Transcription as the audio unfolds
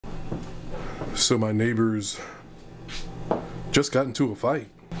So my neighbors just got into a fight.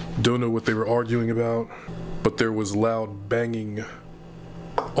 Don't know what they were arguing about, but there was loud banging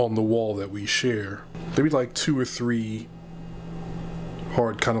on the wall that we share. There'd be like 2 or 3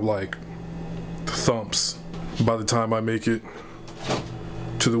 hard kind of like thumps. By the time I make it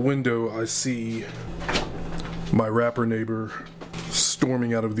to the window, I see my rapper neighbor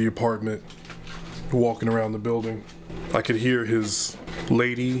storming out of the apartment, walking around the building. I could hear his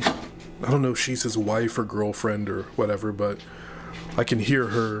lady, I don't know if she's his wife or girlfriend or whatever, but I can hear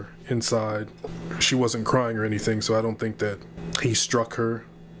her inside. She wasn't crying or anything, so I don't think that he struck her.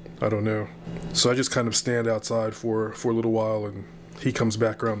 I don't know. So I just kind of stand outside for a little while, and he comes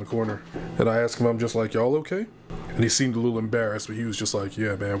back around the corner. And I ask him, I'm just like, y'all okay? And he seemed a little embarrassed, but he was just like,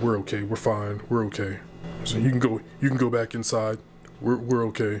 yeah, man, we're okay. We're fine. We're okay. So you can go back inside. We're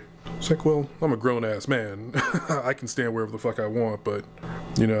okay. It's like, well, I'm a grown-ass man. I can stand wherever the fuck I want, but,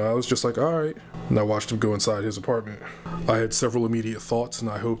 you know, I was just like, all right. And I watched him go inside his apartment. I had several immediate thoughts, and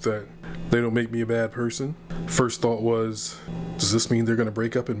I hope that they don't make me a bad person. First thought was, does this mean they're gonna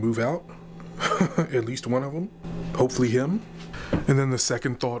break up and move out? At least one of them? Hopefully him. And then the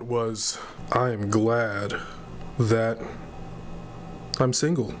second thought was, I am glad that I'm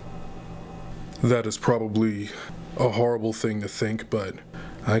single. That is probably a horrible thing to think, but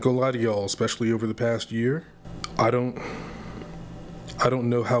I ain't gonna lie to y'all, especially over the past year, I don't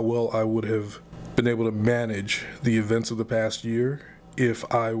know how well I would have been able to manage the events of the past year if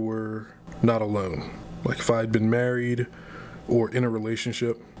I were not alone. Like if I had been married or in a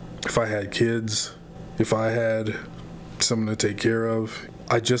relationship, if I had kids, if I had someone to take care of,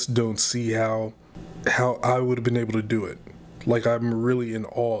 I just don't see how I would have been able to do it. Like, I'm really in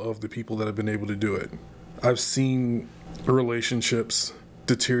awe of the people that have been able to do it. I've seen relationships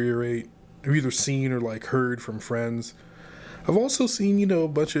deteriorate. I've either seen or like heard from friends. I've also seen, you know, a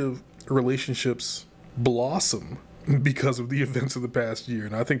bunch of relationships blossom because of the events of the past year,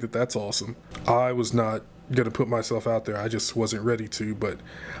 and I think that that's awesome. I was not gonna put myself out there. I just wasn't ready to, but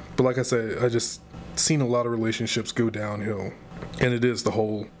like I said, I just seen a lot of relationships go downhill. And it is the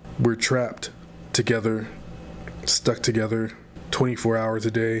whole, we're trapped together, stuck together 24 hours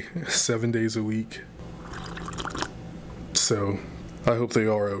a day, 7 days a week. So I hope they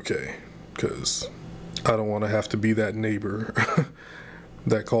are okay, because I don't want to have to be that neighbor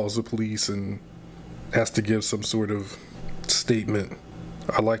that calls the police and has to give some sort of statement.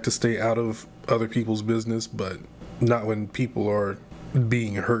 I like to stay out of other people's business, but not when people are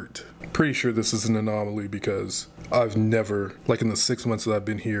being hurt. Pretty sure this is an anomaly because I've never, like in the 6 months that I've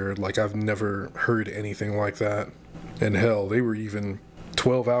been here, like I've never heard anything like that. And hell, they were even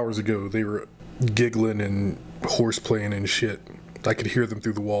 12 hours ago, they were giggling and horseplaying and shit. I could hear them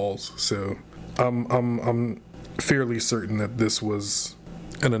through the walls. So I'm fairly certain that this was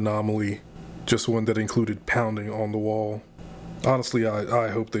an anomaly, just one that included pounding on the wall. Honestly, I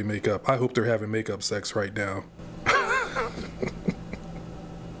hope they make up. I hope they're having makeup sex right now.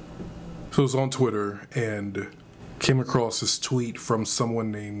 So I was on Twitter and came across this tweet from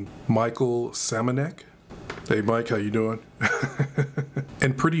someone named Michael Samanek. Hey Mike, how you doing?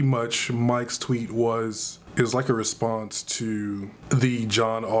 And pretty much Mike's tweet is like a response to the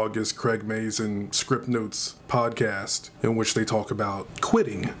John August, Craig Mazin Script Notes podcast, in which they talk about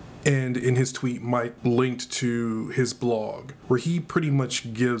quitting. And in his tweet, Mike linked to his blog, where he pretty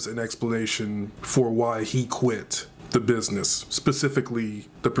much gives an explanation for why he quit the business, specifically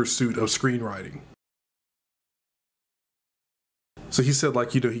the pursuit of screenwriting. So he said,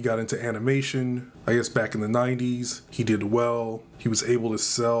 like, you know, he got into animation, I guess back in the 90s, he did well, he was able to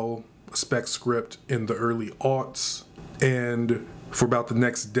sell a spec script in the early aughts, and for about the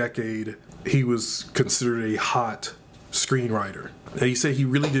next decade, he was considered a hot screenwriter. And he said he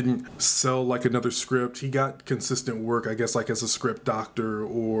really didn't sell like another script. He got consistent work, I guess, like as a script doctor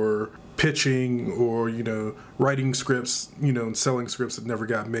or pitching or, you know, writing scripts, you know, and selling scripts that never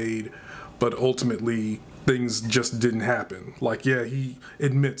got made. But ultimately, things just didn't happen. Like, yeah, he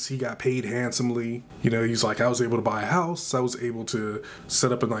admits he got paid handsomely. You know, he's like, I was able to buy a house. I was able to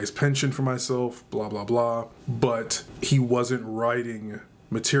set up a nice pension for myself, blah, blah, blah. But he wasn't writing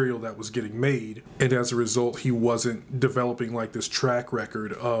material that was getting made, and as a result he wasn't developing like this track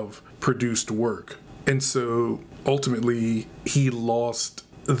record of produced work. And so ultimately he lost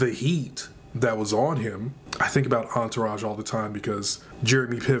the heat that was on him. I think about Entourage all the time because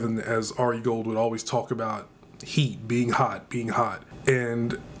Jeremy Piven as Ari Gold would always talk about heat, being hot,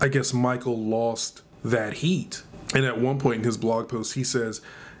 and I guess Michael lost that heat. And at one point in his blog post he says,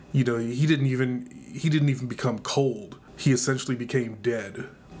 you know, he didn't even become cold. He essentially became dead.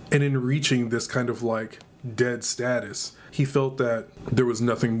 And in reaching this kind of like dead status, he felt that there was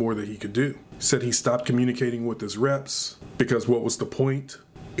nothing more that he could do. He said he stopped communicating with his reps because what was the point?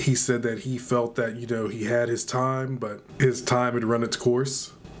 He said that he felt that, he had his time, but his time had run its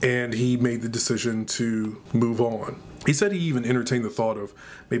course, and he made the decision to move on. He said he even entertained the thought of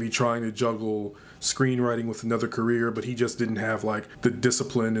maybe trying to juggle screenwriting with another career, but he just didn't have the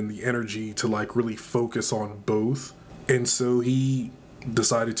discipline and the energy to really focus on both. And so he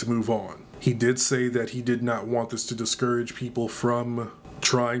decided to move on. He did say that he did not want this to discourage people from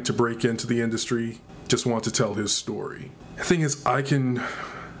trying to break into the industry, just want to tell his story. The thing is, I can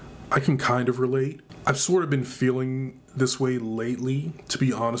kind of relate. I've sort of been feeling this way lately, to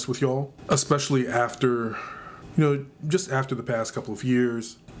be honest with y'all, especially after, just after the past couple of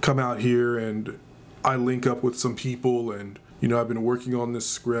years, come out here and I link up with some people, and, I've been working on this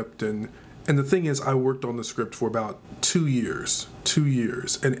script, and the thing is, I worked on the script for about 2 years,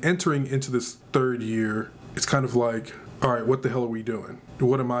 and entering into this third year, it's kind of like, all right, what the hell are we doing?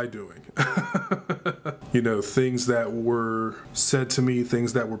 What am I doing? Things that were said to me,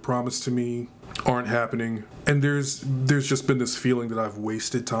 things that were promised to me aren't happening. And there's just been this feeling that I've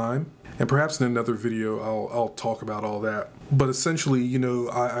wasted time. And perhaps in another video, I'll talk about all that. But essentially,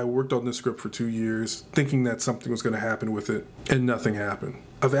 I worked on this script for 2 years, thinking that something was going to happen with it, and nothing happened.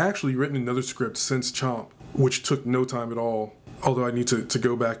 I've actually written another script since Chomp, which took no time at all, although I need to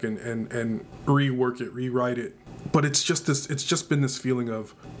go back and rework it, rewrite it. But it's just been this feeling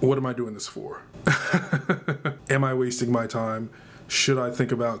of, what am I doing this for? Am I wasting my time? Should I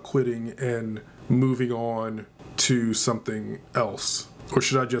think about quitting and moving on to something else? Or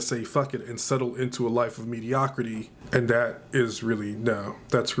should I just say fuck it and settle into a life of mediocrity? And that is really,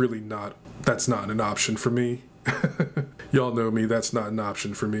 that's not an option for me. Y'all know me, that's not an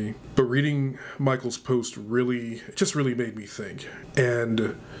option for me. But reading Michael's post just really made me think.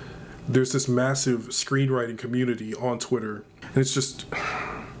 And there's this massive screenwriting community on Twitter, and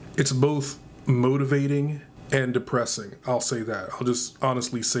it's both motivating and depressing. I'll say that. I'll just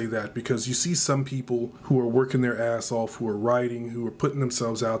honestly say that, because you see some people who are working their ass off, who are writing, who are putting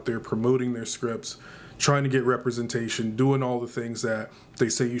themselves out there, promoting their scripts, trying to get representation, doing all the things that they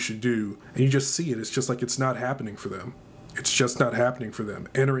say you should do, and you just see it. It's just like it's not happening for them. It's just not happening for them.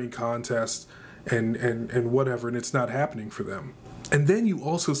 Entering contests and whatever, and it's not happening for them. And then you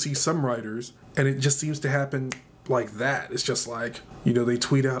also see some writers, and it just seems to happen like that. It's just like, they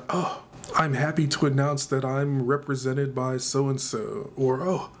tweet out, oh, I'm happy to announce that I'm represented by so-and-so, or,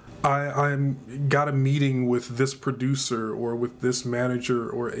 oh, I'm got a meeting with this producer or with this manager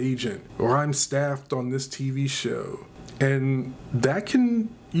or agent, or I'm staffed on this TV show. And that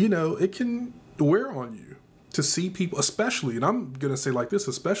can, it can wear on you. To see people, especially, and I'm gonna say like this,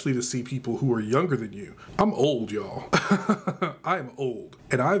 especially to see people who are younger than you. I'm old, y'all. I am old.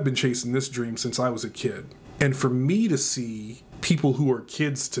 And I've been chasing this dream since I was a kid. And for me to see people who are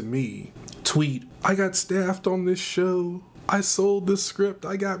kids to me tweet, I got staffed on this show, I sold this script,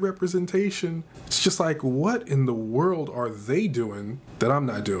 I got representation. It's just like, what in the world are they doing that I'm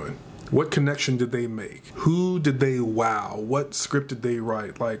not doing? What connection did they make? Who did they wow? What script did they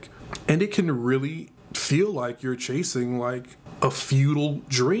write? And it can really feel like you're chasing a futile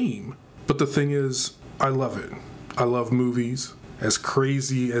dream. But the thing is, I love it. I love movies. As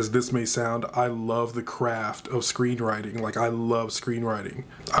crazy as this may sound, I love the craft of screenwriting. I love screenwriting.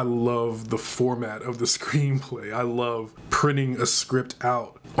 I love the format of the screenplay. I love printing a script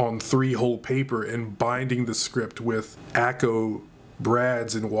out on 3-hole paper and binding the script with Acco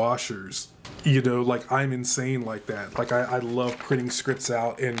brads and washers. I'm insane like that. I love printing scripts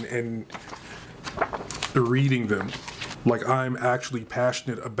out and reading them. I'm actually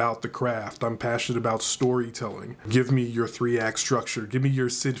passionate about the craft. I'm passionate about storytelling. Give me your 3-act structure. Give me your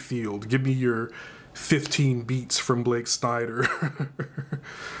Sid Field. Give me your 15 beats from Blake Snyder.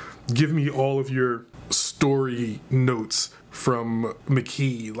 Give me all of your story notes from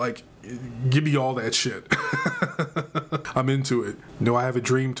McKee. Give me all that shit. I'm into it. No, I have a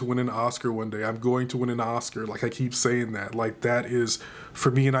dream to win an Oscar one day. I'm going to win an Oscar. I keep saying that. That is for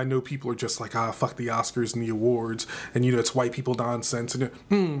me, and I know people are just like, fuck the Oscars and the awards, and it's white people nonsense, and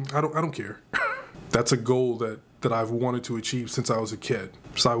I don't care. That's a goal that I've wanted to achieve since I was a kid.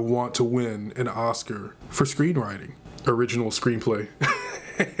 So I want to win an Oscar for screenwriting, original screenplay.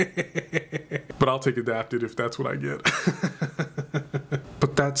 But I'll take adapted if that's what I get.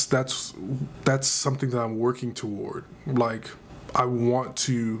 But that's something that I'm working toward. I want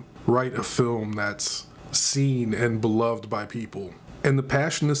to write a film that's seen and beloved by people. And the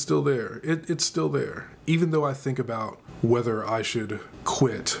passion is still there. It's still there. Even though I think about whether I should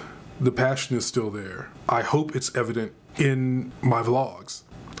quit, the passion is still there. I hope it's evident in my vlogs.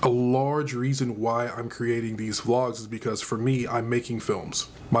 a large reason why I'm creating these vlogs is because for me, I'm making films.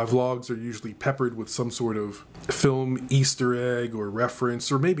 My vlogs are usually peppered with some sort of film Easter egg or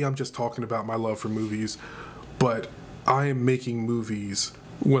reference, or maybe I'm just talking about my love for movies, but I am making movies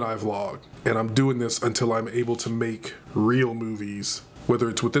when I vlog, and I'm doing this until I'm able to make real movies, whether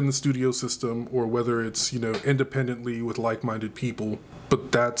it's within the studio system or whether it's, you know, independently with like-minded people.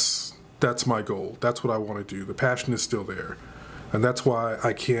 But that's my goal. That's what I want to do. The passion is still there. And that's why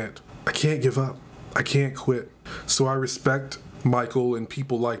I can't give up. I can't quit. So I respect Michael and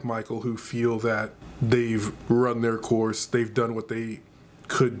people like Michael who feel that they've run their course, they've done what they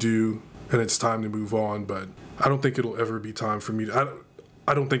could do, and it's time to move on. But I don't think it'll ever be time for me to,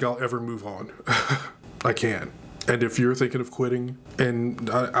 I don't think I'll ever move on. I can't. And if you're thinking of quitting, and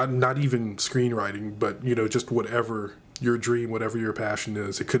I'm not even screenwriting, but, you know, just whatever your dream, whatever your passion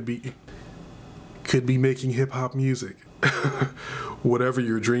is, it could be making hip hop music. Whatever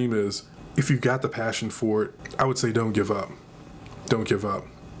your dream is, if you got the passion for it, I would say don't give up. Don't give up.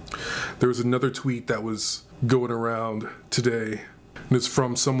 There was another tweet that was going around today, and it's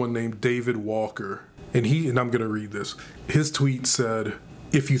from someone named David Walker. And I'm going to read this. His tweet said,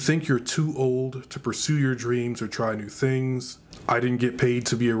 "If you think you're too old to pursue your dreams or try new things, I didn't get paid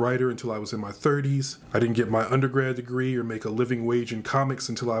to be a writer until I was in my 30s. I didn't get my undergrad degree or make a living wage in comics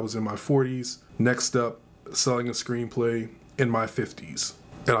until I was in my 40s. Next up, selling a screenplay in my 50s.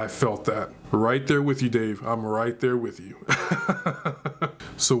 And I felt that. Right there with you, Dave. I'm right there with you.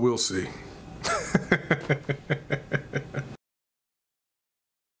 So we'll see.